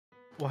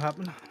What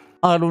happened?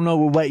 I don't know.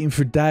 We're waiting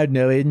for Dad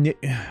now, isn't it?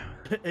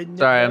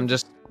 Sorry, I'm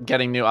just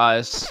getting new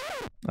eyes.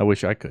 I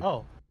wish I could.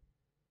 Oh.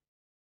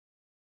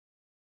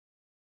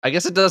 I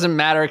guess it doesn't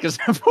matter because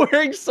I'm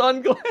wearing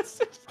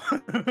sunglasses.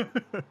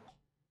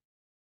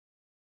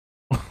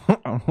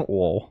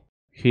 Well,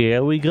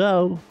 here we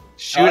go.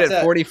 Shoot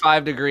at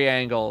 45-degree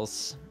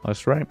angles.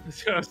 That's right. I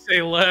was gonna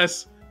say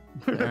less.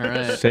 All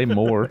right. Say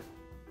more,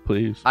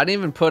 please. I didn't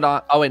even put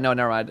on. Oh wait, no,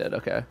 never mind. I did.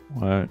 Okay.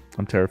 All right,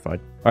 I'm terrified.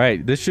 All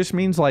right, this just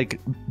means like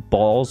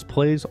balls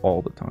plays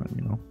all the time,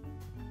 you know.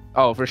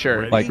 Oh, for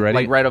sure. Like ready?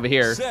 Like right over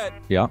here. Set,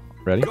 Yeah,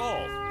 ready? go.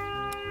 All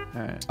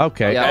right.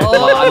 Okay. Yeah.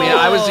 Well, I mean,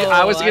 I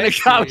was I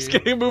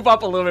gonna move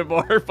up a little bit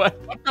more, but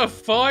What the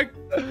fuck?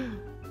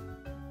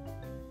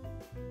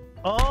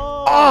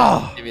 Oh.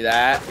 Oh, Give me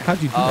that.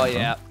 how'd you do oh that?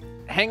 yeah,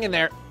 hang in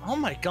there. Oh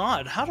my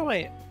god, how do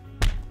I...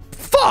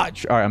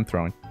 Fudge! All right, I'm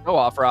throwing. Go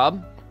off,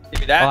 Rob. Give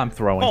me Oh, that. I'm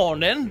throwing. Go on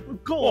then.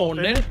 Go on,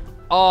 then. then.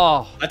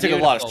 Oh, I took a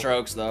lot of beautiful.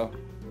 strokes though.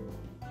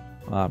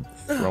 I'm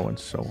throwing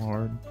so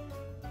hard.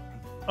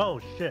 Oh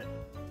shit.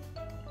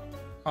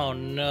 Oh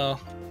no.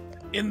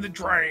 In the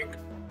drink.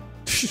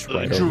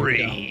 Right over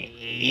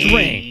here.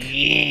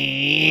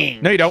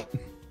 Drink. No, you don't.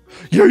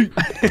 Yeet.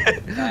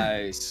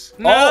 Nice.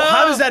 No. Oh,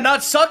 how does that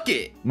not suck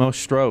it?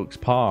 Most strokes,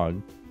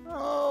 Pog.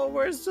 Oh,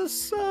 where's the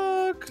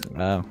suck?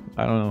 Oh,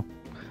 I don't know.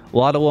 A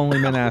lot of lonely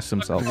men ask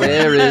themselves.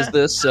 Where is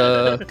the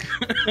suck?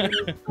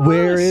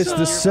 Where is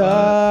the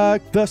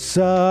suck? The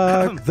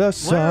suck? The Where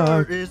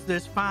suck? is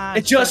this fine?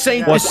 It just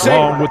ain't the What's same.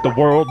 wrong with the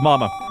world,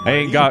 mama?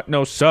 Ain't got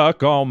no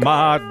suck on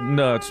my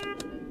nuts.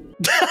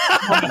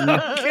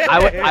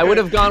 I would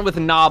have gone with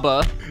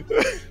Naba.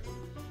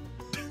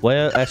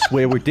 Well, that's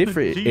where we're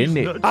different, These isn't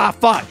it? nuts. Ah,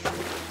 fuck!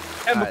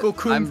 Chemical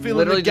cream I'm feeling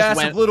literally the gas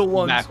just of little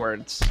ones.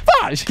 backwards.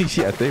 Fuck!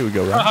 Yeah, there we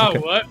go, right? Oh, Okay.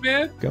 what,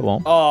 man? Go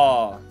on.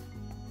 Oh.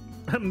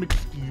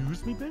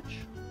 Excuse me, bitch.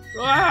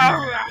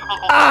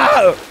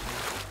 Ah!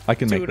 I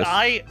can make Dude, this.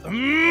 I...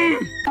 You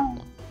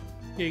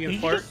He gonna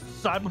fart? just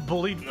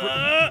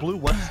cyberbullied Blue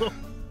Wetzel.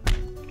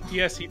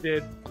 Yes, he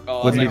did.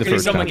 Oh, Wouldn't be the did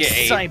first someone time. get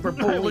 8? I wish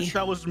Cyberbully.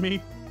 that was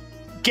me.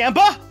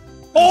 Gamba?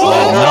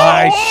 Oh,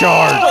 Nice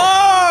shard.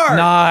 Hard!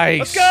 Nice.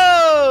 Let's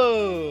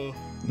go!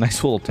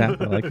 Nice little tap.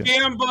 I like it.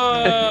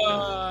 Gamba!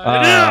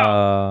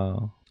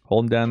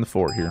 Holding down the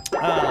fort here.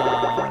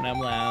 Oh, and I'm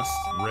last.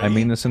 I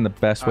mean this in the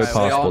best way We all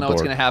possible, know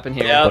what's Dork. gonna happen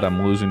here. Yeah. But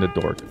I'm losing the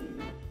Dork.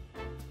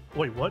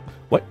 Wait, what?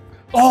 What?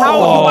 How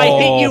do I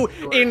hit Oh.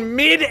 you in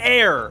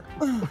midair?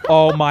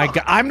 Oh my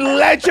god, I'm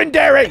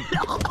legendary!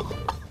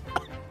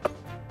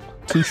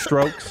 2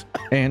 strokes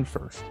and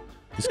first.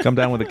 Just come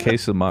down with a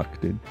case of muck,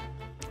 dude.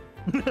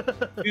 Dude,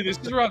 this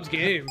is Rob's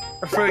game.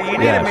 Bro, you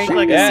need Yeah, to make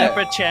like a yeah.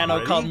 separate channel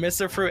Ready? called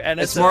Mr. Fruit and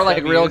It's more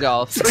like real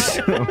golf.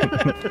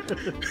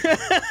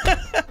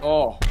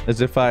 Oh.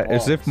 As if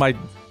my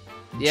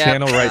Yeah,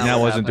 channel right that now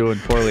would wasn't happen. doing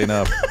poorly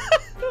enough.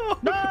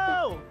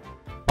 No!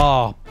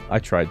 Oh, I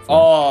tried. For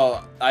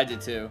Oh, I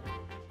did too.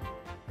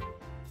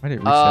 I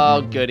didn't reset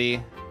Oh, my-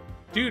 goody.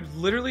 Dude,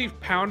 literally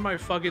pound my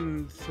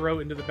fucking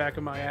throat into the back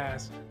of my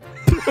ass.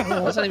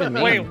 That's not even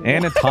me. Wait,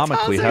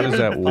 Anatomically, how does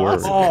that work?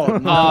 Oh,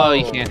 Oh,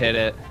 you can't hit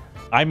it.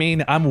 I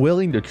mean, I'm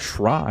willing to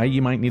try.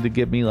 You might need to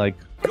give me like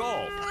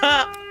Go.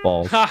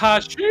 balls. Haha,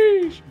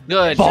 sheesh.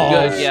 Good, Balls.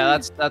 good. Yeah,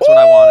 that's what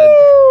I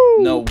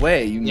wanted. no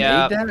way. You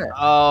Yeah. made that?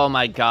 Oh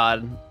my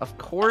god. Of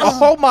course.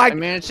 Oh my! I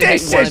managed to hit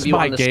This one is of you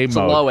my on the game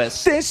mode.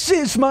 slowest. This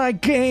is my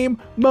game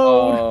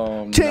mode.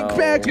 Oh, Take no.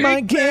 back my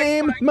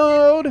game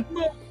mode.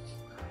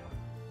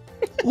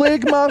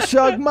 Lick my,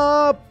 shug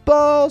my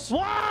balls.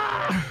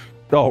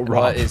 Oh, Rob.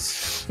 What is...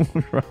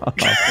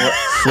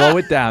 Slow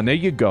it down. There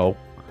you go.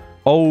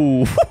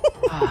 Oh.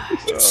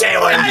 Say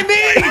what I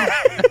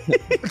mean!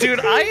 dude,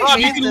 I Rob,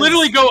 you hate can this.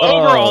 literally go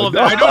over all of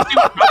them. I don't do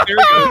it.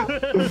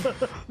 There we go.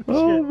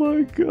 Oh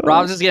my god.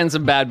 Rob's just getting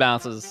some bad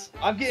bounces.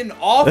 I'm getting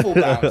awful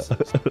bounces.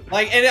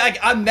 Like,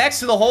 I'm next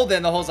to the hole,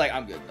 then the hole's like,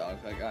 I'm good, dog.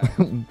 Like,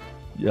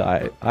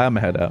 Yeah, I'm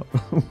head out.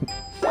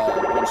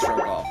 one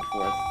stroke off the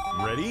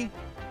fourth. Ready,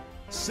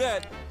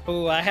 set,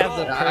 Ooh, I have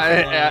the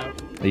I-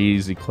 perfect one.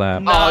 Easy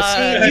clap. Oh,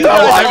 see, you No,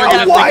 guys I are gonna don't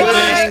pick like an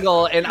it.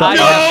 angle, and No.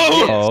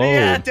 I Oh.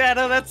 Yeah,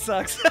 Dano, that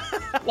sucks.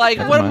 like,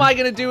 what am I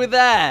gonna do with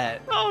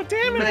that? Oh,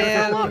 damn it, Man.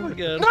 I fell off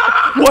again.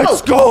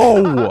 Let's go.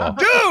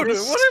 Dude,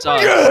 This what is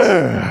sucks.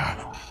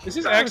 Yeah. This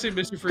is actually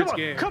Mr. Fruit's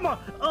game. Come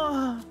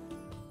on.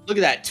 Look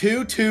at that.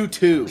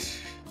 2-2-2.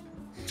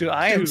 Dude,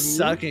 I am Dude.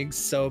 sucking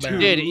so bad.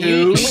 Dude,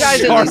 you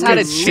guys at least had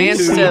a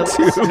chance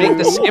to make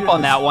the skip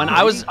on that one.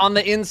 I was on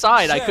the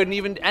inside. I couldn't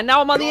even, and now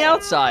I'm on the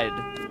outside.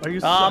 Are you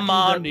I'm sucking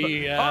on that-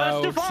 the Oh,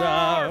 it's too far.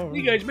 outside.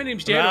 Hey guys, my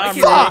name's Dan. I I'm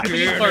can't rocking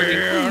say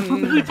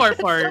poopy fart.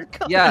 Poopy fart.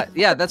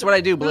 Yeah, that's what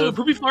I do, Blue.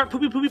 Poopy fart,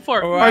 poopy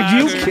fart. Are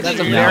you kidding? That's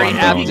a No, very I'm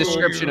apt wrong.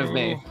 description of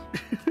me.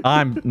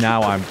 I'm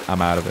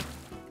out of it.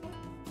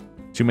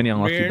 Too many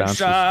unlucky bounces.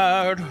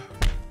 Inside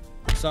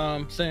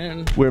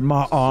something. With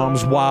my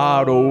arms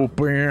wide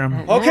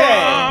open.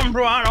 Okay.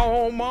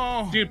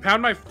 Dude,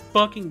 pound my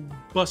fucking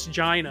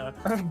busgina.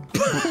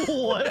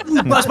 What?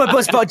 Bust my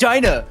bust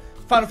vagina.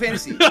 Final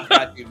Fantasy. I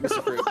got you,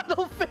 Mr. Fruit.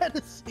 Final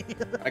Fantasy.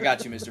 I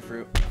got you, Mr.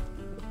 Fruit.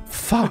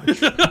 Fuck.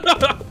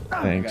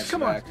 Thanks.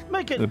 Come on,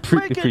 make it.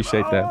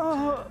 Appreciate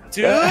that.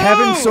 Dude.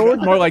 Heaven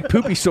sword, more like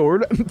poopy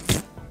sword.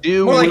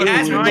 Dude, More like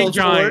Giant Asmongold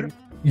giant.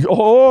 sword.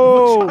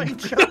 Oh,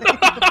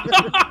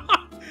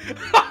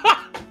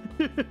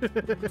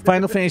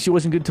 Final Fantasy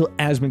wasn't good until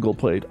Asmongold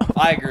played.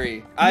 I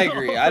agree.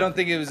 I don't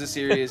think it was a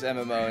serious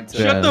MMO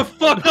until. Yeah. Shut the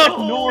fuck up,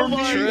 Oh Norm.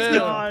 my True.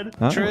 God.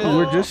 Huh? True.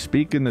 We're just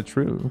speaking the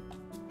truth.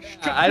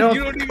 I don't.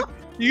 You don't even.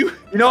 You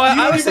know what?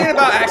 I was thinking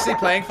about actually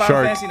playing Final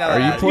Shark, Fantasy now. are that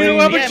you I asked. playing- You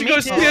know what? Yeah, But you me go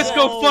too. CS,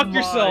 go fuck Oh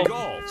yourself.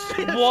 Golf.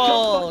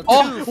 Whoa,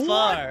 Oh, too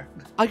far.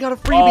 I got a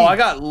freebie. Oh, I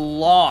got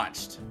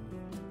launched.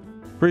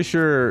 Pretty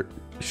sure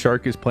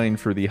Shark is playing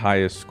for the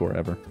highest score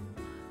ever.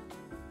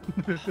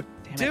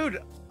 Dude,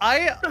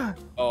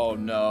 Oh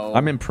no.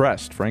 I'm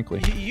impressed,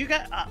 frankly. you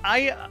got,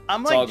 I'm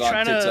It's all like gone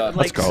trying tits to up.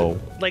 Let's go.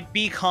 like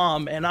be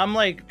calm, and I'm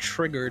like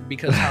triggered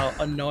because how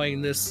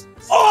annoying this.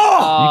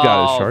 Oh! You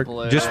got it, Oh, Shark.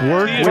 Blue. Just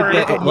work These with are the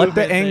like a let the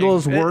movement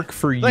angles thing. work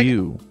for Like,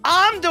 you.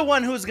 I'm the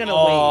one who's gonna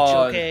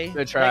Oh, wage, okay?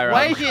 good try, Like,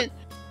 why Rob. did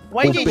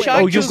why did Oh,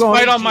 Shark you just gonna-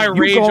 fight on my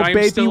raging? rage, You got I'm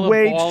baby still a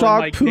wage, ball in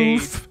Shark my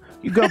poof.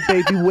 You got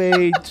baby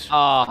wage.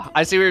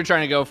 I see what you're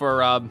trying to go for,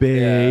 Rob.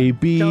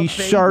 Baby Go, baby.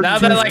 shark Now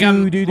that, toof like, I'm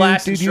doo doo doo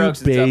blasting doo doo.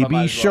 strokes and stuff, I might Baby as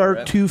well, shark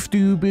right? toof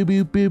doo boo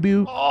boo boo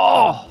boo.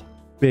 Oh,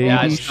 Baby Yeah,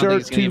 I just don't think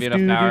shark it's gonna toof give doo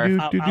you enough power. doo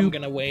doo I'm doo.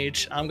 gonna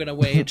wage. I'm gonna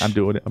wage. I'm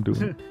doing it. I'm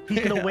doing it. He's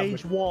gonna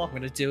wage war. I'm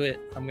gonna do it.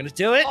 I'm gonna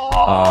do it.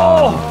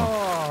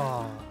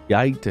 Oh.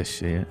 Yikes, this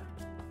shit.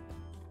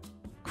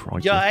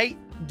 Crikey. Yeah, I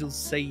do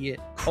say it.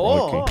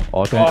 Crikey.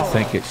 I don't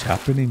think it's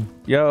happening.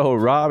 Yo,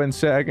 Robin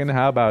second.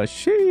 How about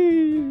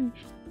sheesh?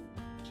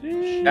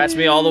 That's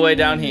me all the way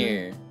down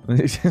here.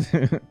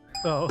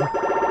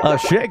 Oh.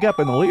 Shake up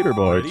in the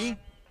leaderboards. Ready,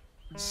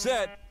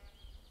 set,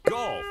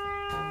 golf.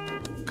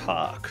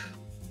 Cock.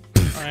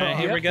 All right,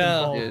 here we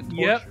go. dude.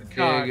 Yep.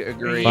 cock. Big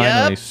agree.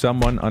 Finally,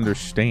 someone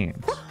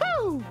understands.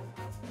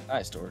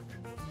 Nice, Dork.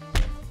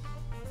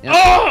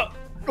 Oh!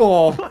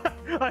 Oh,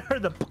 I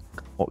heard the.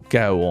 Oh,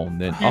 go on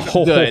then.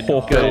 Good,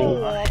 Oh, good.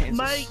 Oh,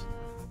 mate.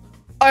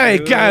 Hey,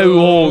 go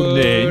on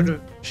then.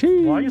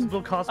 Why Sheesh. is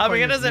Bill cosplaying I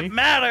mean, it as doesn't me?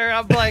 matter.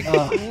 I'm like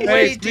Hey,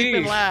 way it's deep me.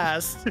 in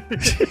last.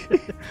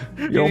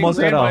 You almost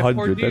had ran by 100.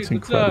 4 That's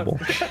dudes. What's up?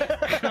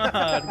 incredible.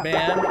 God,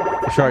 man.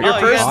 Shark, Oh,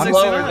 first yeah,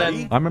 slower 69.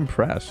 than. I'm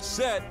impressed.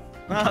 Set,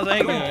 Oh,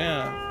 thank you.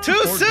 Yeah. Too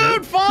Poor soon.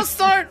 dude. False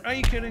start. Are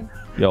you kidding?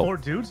 Yo, Poor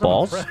dudes.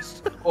 balls? I'm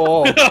impressed.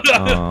 Oh,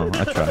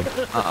 I tried.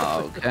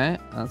 Okay,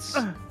 that's.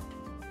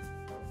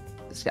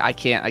 See, I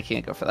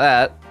can't go for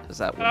that because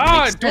that would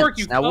Ah, make dork,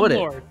 sense. you Now cum would it?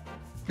 lord.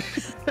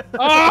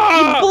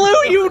 Ah!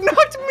 Blue, you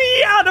knocked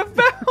me out of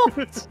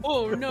bounds.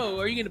 Oh no,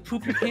 are you gonna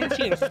poop your pants?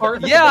 You gonna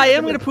fart? Yeah, I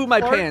am gonna poop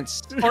my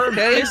pants.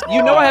 Okay,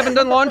 you know I haven't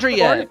done laundry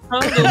yet.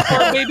 Huh, you little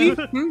fart baby?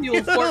 Hmm, you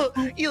little fart?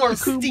 You little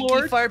cum stinky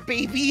lord? fart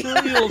baby. You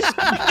little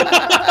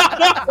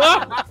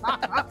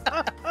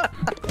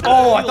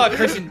oh! I thought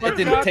Christian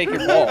didn't take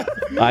your ball.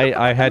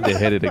 I had to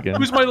hit it again.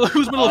 Who's my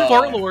little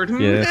fart lord?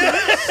 Hmm?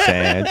 Yeah.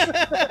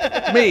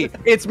 Sad. Me,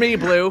 it's me,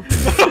 Blue.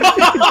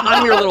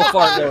 I'm your little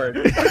fart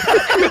lord.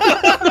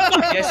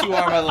 Yes, you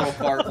are my little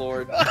fart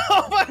lord.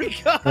 Oh my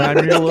god.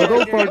 I'm your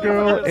little fart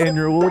girl in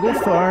your little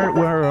fart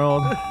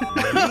world.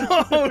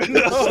 Oh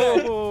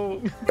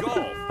no.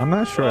 golf. I'm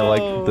not sure I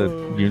like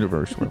the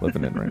universe we're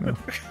living in right now.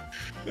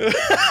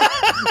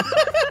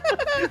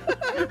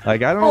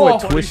 Like, I don't know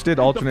what Oh, twisted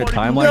alternate the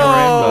timeline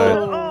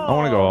we're in, but I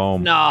want to go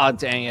home. Nah,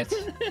 dang it.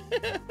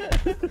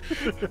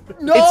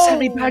 No. It sent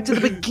me back to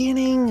the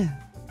beginning.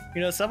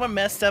 You know, someone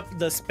messed up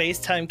the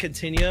space-time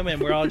continuum, and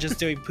we're all just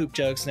doing poop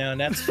jokes now, and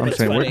that's I'm it's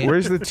saying, funny.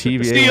 where's the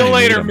TVA? See you when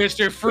later, need 'em?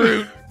 Mr.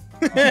 Fruit.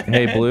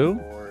 Hey, Blue,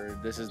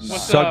 Lord, this is not.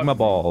 What's suck up? my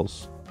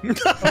balls.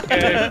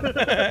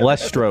 Okay.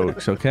 Less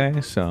strokes,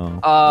 okay? So.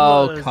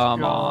 Oh, Let's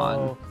come go.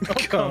 on.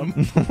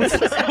 Come.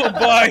 Oh,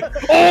 bye.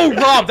 Oh,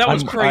 Rob, that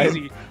was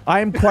crazy.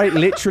 I'm quite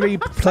literally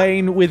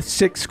playing with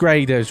 6th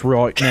graders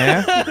right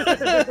now.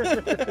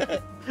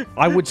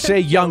 I would say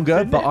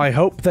younger, but I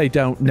hope they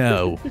don't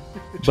know.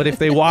 But if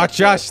they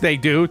watch us, they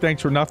do.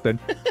 Thanks for nothing.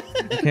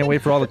 I can't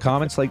wait for all the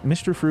comments like,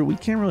 Mr. Fruit, we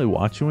can't really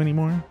watch you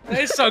anymore.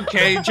 It's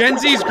okay. Gen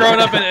Z's grown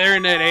up in the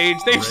internet age.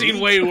 They've seen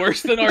way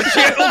worse than our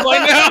channel by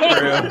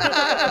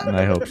now. And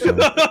I hope so.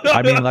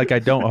 I mean, like, I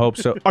don't hope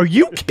so. Are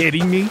you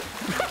kidding me?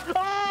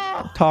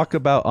 Talk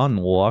about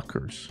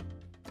unlockers.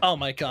 Oh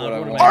my god.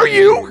 What am I Are doing?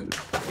 you?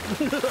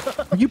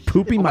 Are you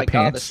pooping Oh my my god,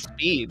 the pants?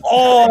 speed.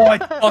 Oh, I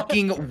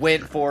fucking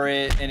went for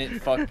it, and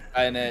it fucked.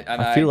 And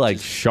I feel like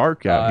just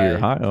Shark out here.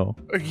 died. Hi-oh.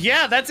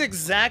 Yeah, that's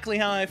exactly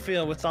how I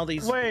feel with all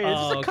these. Wait,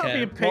 is this a copy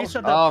okay. and paste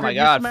of that Oh my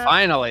previous god, map?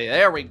 finally.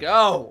 There we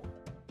go.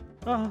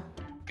 Oh.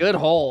 Good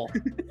hole.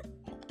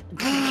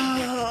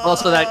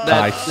 Also, that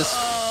I this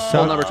suck.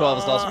 hole number 12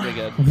 is also pretty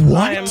good.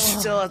 I am What?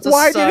 still at the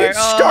Why start. did it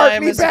Oh, start I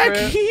me miss back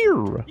Fruit.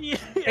 here?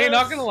 Hey,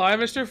 not gonna lie,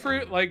 Mr.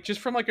 Fruit, like just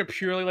from like a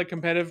purely like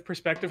competitive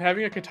perspective,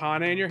 having a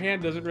katana in your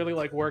hand doesn't really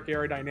like work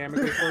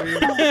aerodynamically for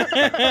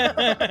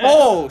you.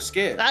 Oh,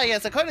 skip. Ah,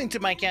 yes, according to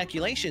my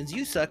calculations,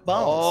 you suck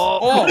balls.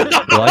 Oh,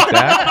 You like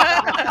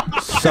that?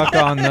 Suck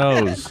on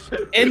those.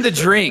 in the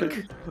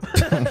drink.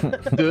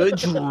 Good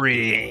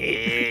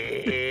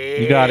drink.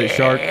 You got it,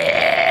 Shark.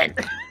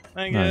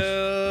 Thank Nice.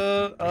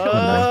 you.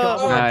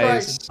 Oh,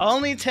 Nice.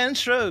 Only 10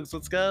 strokes.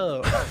 Let's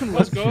go.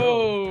 Let's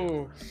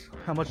go.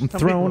 How much? I'm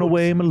throwing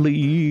away my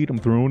lead. I'm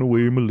throwing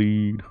away my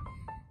lead.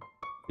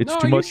 It's No,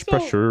 too you much still-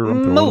 pressure.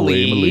 I'm throwing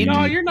away my lead.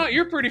 No, you're not.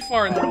 You're pretty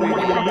far in the lead.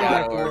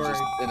 Yeah, we're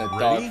just in a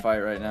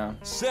dogfight right now.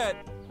 Set.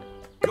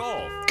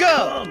 Golf.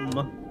 Go.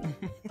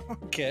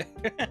 Okay.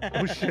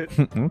 Oh shit.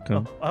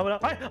 Okay. I have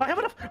enough. I have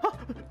enough.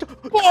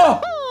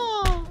 Oh.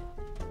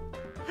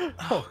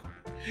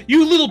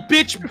 You little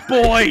bitch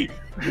boy.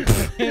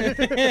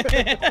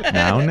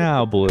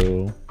 Now,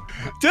 Blue.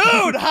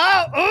 Dude,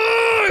 how?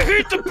 Oh, I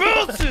hate the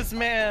bounces,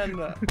 man.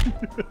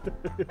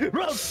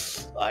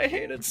 I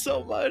hate it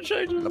so much.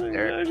 I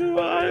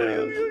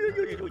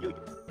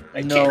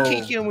can't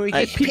kick you when we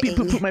I get pee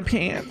poop my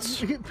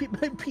pants. Oh.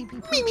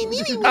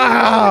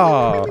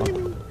 Ah.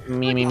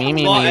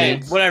 Me. Well,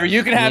 hey, whatever.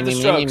 You can have the Me.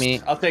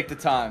 strokes. I'll take the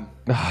time.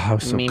 Ah, I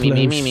was so Me. close.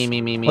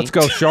 Let's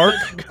go, Shark.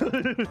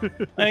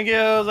 Thank you.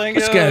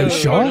 Let's go,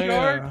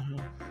 Shark.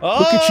 Oh,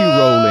 Look at you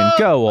rolling.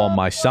 Go on,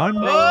 my son.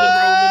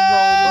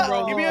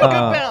 Oh, give me a good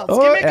bounce. Give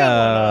me a good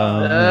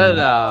one.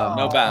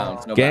 No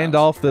bounds. No bounds.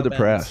 Gandalf the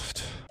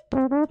Depressed.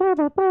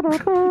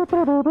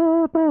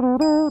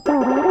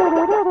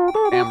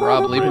 Damn,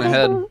 Rob leaping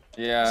ahead.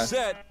 Yeah.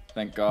 Set.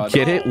 Thank God.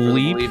 Get it? For the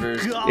Leap?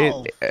 believers.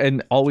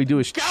 And all we do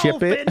is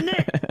chip it.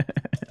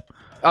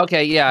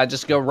 Okay, yeah,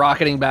 just go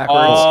rocketing backwards.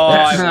 Oh,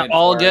 I went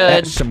All for it. good.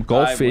 That's some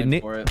golf, I isn't went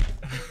it? for it.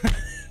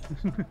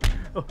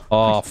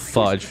 Oh,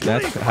 fudge.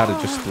 That's how to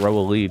just throw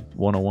a lead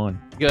 101.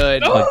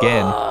 Good.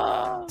 Again.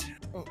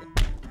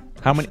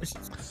 How many?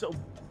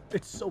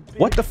 It's so big.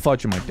 What the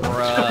fudge am I doing?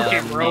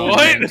 Okay, bro, what?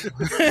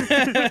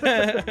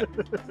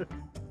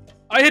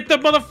 I hit the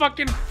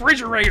motherfucking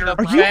refrigerator.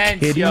 Are you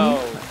kidding me? Yo.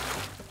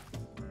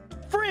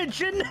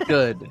 Fridge in there.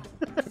 Good.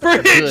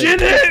 Fridge in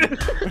it.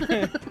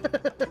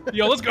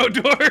 Yo, let's go,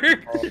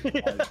 Dork.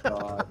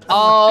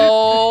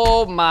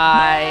 Oh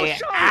my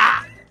God.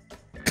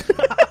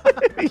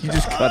 Oh my. You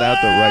just cut out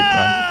the right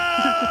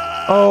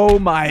time. Oh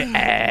my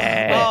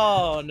ass.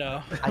 Oh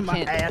no. My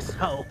can't-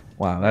 asshole.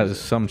 Wow, that is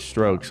some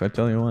strokes. I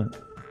tell you what.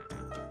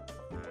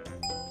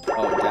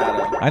 Oh,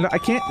 got it. I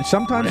can't.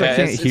 Sometimes I Yeah,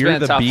 can't it's hear been a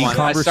the tough B one. I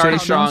started conversation.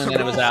 strong and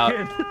then it was out.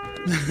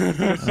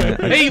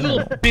 Hey, you little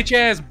bitch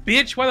ass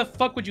bitch. Why the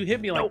fuck would you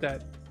hit me like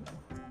that?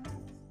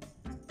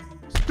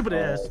 Stupid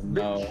ass.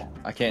 No,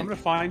 I I'm can't. gonna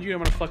find you. I'm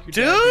gonna fuck you.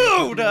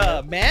 Dude,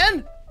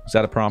 man. Is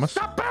that a promise?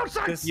 Stop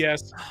bouncing.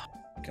 Yes.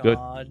 Good.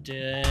 God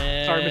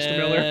damn. Sorry, Mr.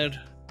 Miller.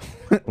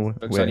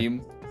 Looks on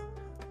you.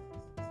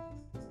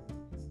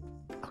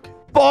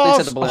 Balls!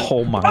 They said the balloon.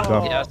 Oh my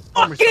god. Yes.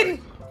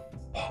 Fucking.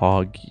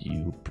 Hog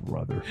you,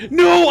 brother.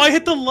 No, I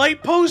hit the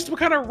light post. What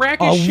kind of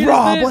racket Oh, shit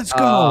Rob, is let's this?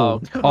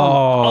 go. Oh.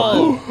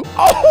 Oh.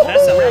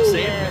 That's a rough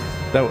save.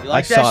 That, You I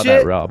like saw that that,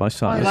 shit? Rob. I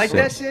saw it. You like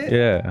that shit?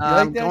 Yeah.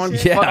 I'm that going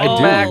shit? Yeah, I fucking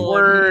do.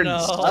 backwards. No.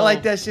 I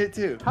like that shit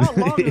too. How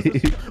long is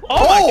this?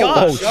 Oh my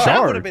gosh. Oh, that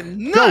Shark. would have been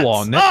nuts. Go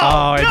on.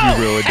 Oh, and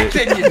you ruined it.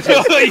 Then you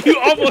just You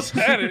almost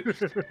had it.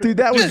 Dude,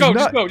 that was Just go, nut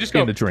just go, just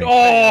go. in the drink.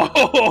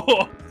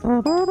 Oh.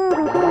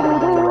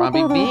 Robbie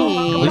At B.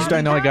 least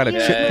I know I got a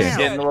yeah, chip it's game.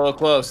 getting a little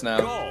close now.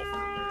 Golf.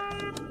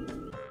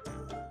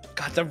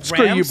 God, the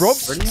Screw you, Rams bro.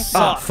 suck.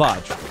 Ah,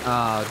 fudge.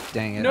 Oh,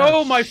 dang it.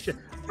 No, my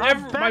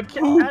I'm my back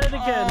poop. at it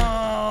again.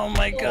 Oh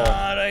my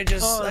god, I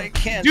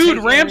can't. Dude,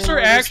 take ramps any are more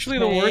of this actually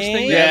the worst thing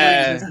pain. that Yeah.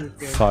 ever existed in this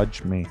game.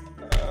 Fudge me.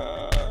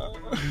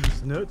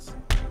 It's nuts.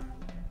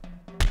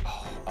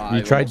 I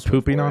You tried almost went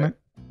pooping for on it?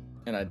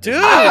 And I did. Dude! It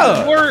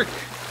doesn't work.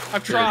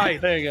 I've tried.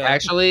 There you go.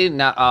 Actually,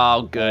 no.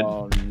 Oh, good.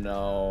 Oh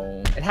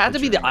no. It had to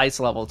be the ice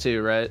level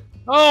too, right?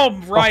 Oh,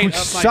 right. Oh, Up my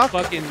suck.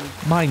 fucking.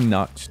 My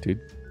nuts, dude.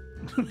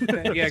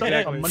 Yeah,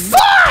 exactly.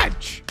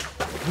 Fudge!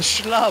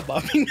 Schlub.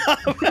 I mean,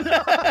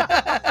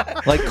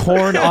 Like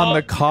corn on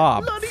the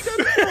cob.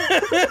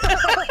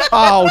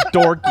 Oh,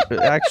 dork.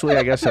 Actually,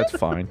 I guess that's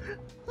fine.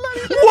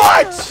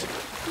 What?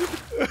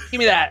 Give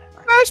me that.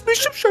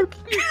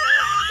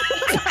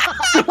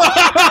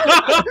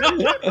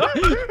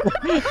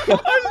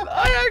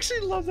 I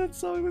actually love that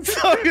song. That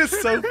song is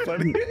so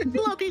funny.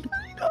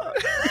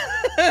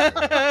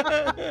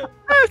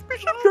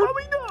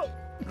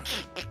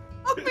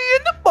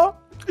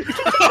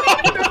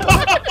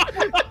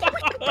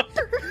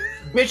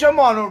 Bitch, I'm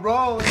on a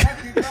roll.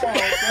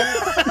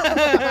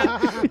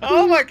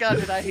 Oh my god,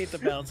 dude, I hate the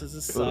bounces.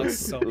 This sucks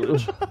so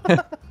much.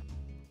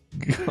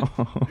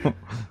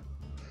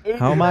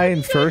 How am I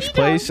in first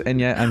place and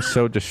yet I'm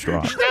so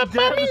distraught?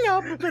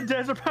 The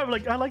dads are probably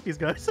like, I like these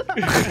guys.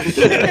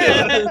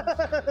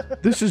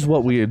 This is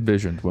what we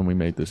envisioned when we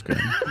made this game.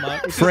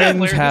 This is Friends the player-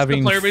 this is the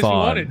having player base we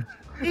wanted. fun.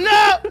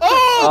 No!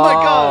 Oh my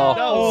god!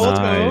 No!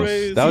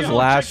 Nice. That was Yeah,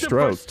 last check the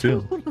stroke first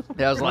two. too.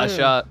 That was the last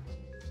shot.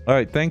 All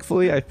right.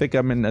 Thankfully, I think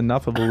I'm in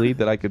enough of a lead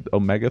that I could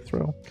Omega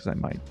throw because I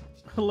might.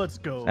 Let's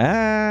go.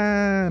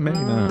 Maybe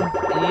not.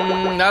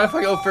 Not if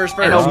I go first.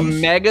 An First.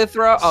 Omega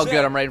throw? Oh,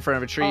 good. I'm right in front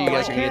of a tree. You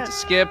guys are going to get to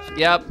skip.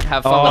 Yep.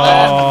 Have fun with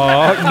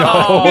that.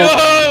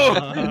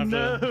 Oh no!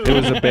 No. It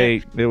was a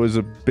bait. It was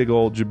a big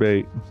old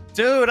debate.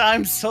 Dude,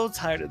 I'm so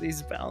tired of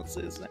these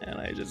bounces, man.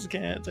 I just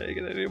can't take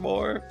it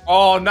anymore.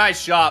 Oh,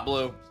 nice shot,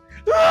 Blue.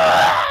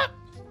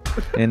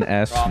 In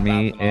S,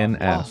 me,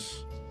 in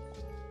S.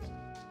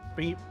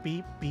 Beep,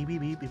 beep, beep, beep,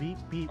 beep, beep,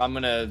 beep. I'm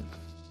gonna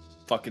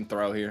fucking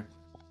throw here.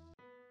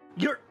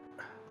 You're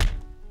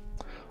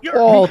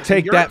Oh,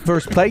 take that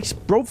first place,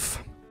 bruv.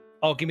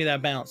 Oh, give me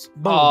that bounce.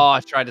 Boom. Oh, I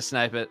tried to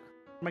snipe it.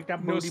 Make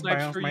that No booty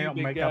snipes bounce, for you, man.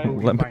 big Make guy. that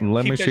booty Let bounce.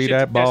 me Keep see shit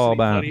that to ball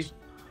destiny, bounce.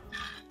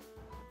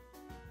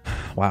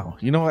 Wow.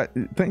 You know what?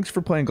 Thanks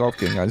for playing Golf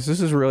King, guys. This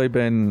has really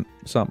been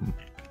something.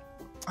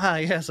 Ah,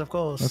 yes, of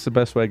course. That's the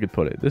best way I could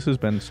put it. This has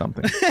been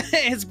something.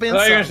 It's been I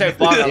thought you were gonna say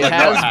something. fun. It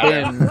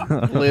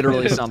has been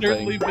literally It's something.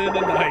 certainly been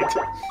a night.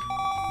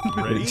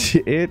 Ready?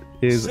 It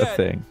is a Set.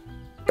 thing.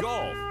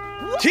 Go.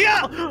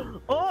 Tia!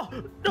 Oh!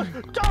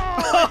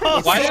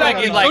 Why did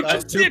I get like Don't a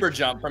you super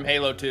jump from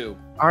Halo 2?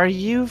 Are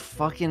you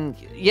fucking?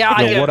 Yeah,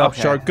 I Yo, get. what up,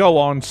 okay. Shark? Go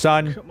on,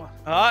 son. Come on.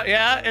 Oh,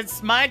 yeah,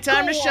 it's my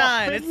time to Go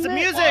shine. on, It's the man.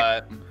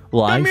 music.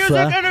 Life music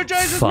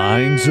energizes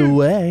finds me. a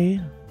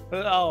way.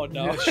 Oh,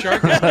 no. Yeah,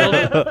 Shark is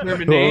building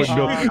determination.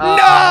 Oh,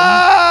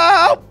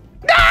 Uh, no.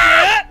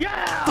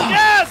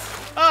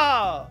 Yes!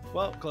 Oh,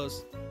 well,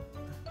 close.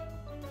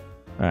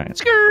 All right.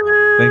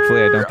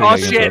 Thankfully, I don't think Oh, I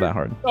can throw shit. that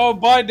hard. Oh,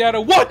 bye, Dada.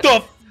 What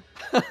the?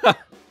 How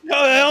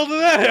the hell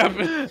did that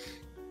happen?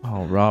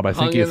 Oh, Rob, I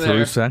think Hung you in threw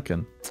there.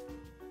 second.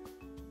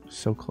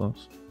 So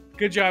close.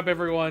 Good job,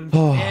 everyone.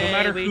 Oh. No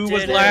matter we who did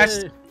was it.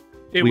 last,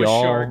 it was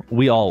Shark.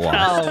 We all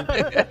lost. Oh.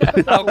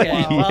 Okay,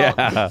 well.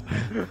 Yeah.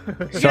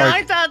 You know,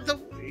 I Shark, thought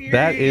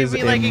that you'd is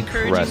be like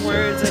encouraging impressive.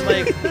 words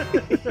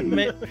and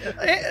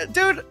like,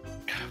 dude.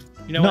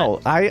 You know no,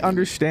 what? I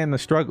understand the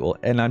struggle,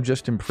 and I'm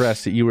just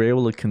impressed that you were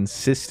able to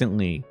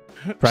consistently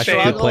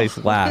practically Struggle? place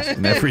last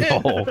in every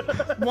hole.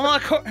 Well,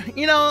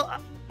 you know,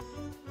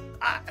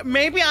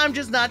 maybe I'm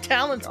just not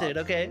talented.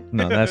 Okay.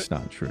 No, that's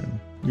not true.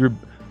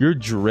 You're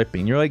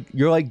dripping. You're like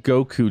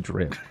Goku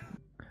drip.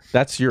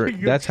 That's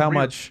that's how drip.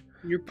 much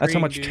You're that's how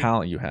preen, much dude.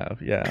 talent you have.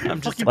 Yeah. I'm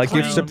just fucking Like if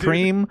clown, dude.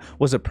 Supreme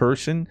was a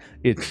person,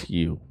 it's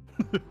you.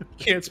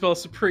 Can't spell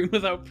Supreme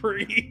without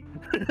pre.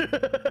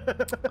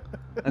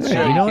 That's You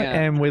true. know what? can't.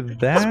 And with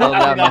Spelled that, it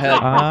out in my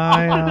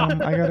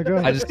head. I gotta go.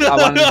 I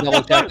wanted to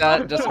double check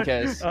that just in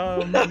case. You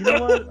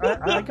know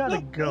what? I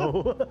gotta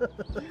go.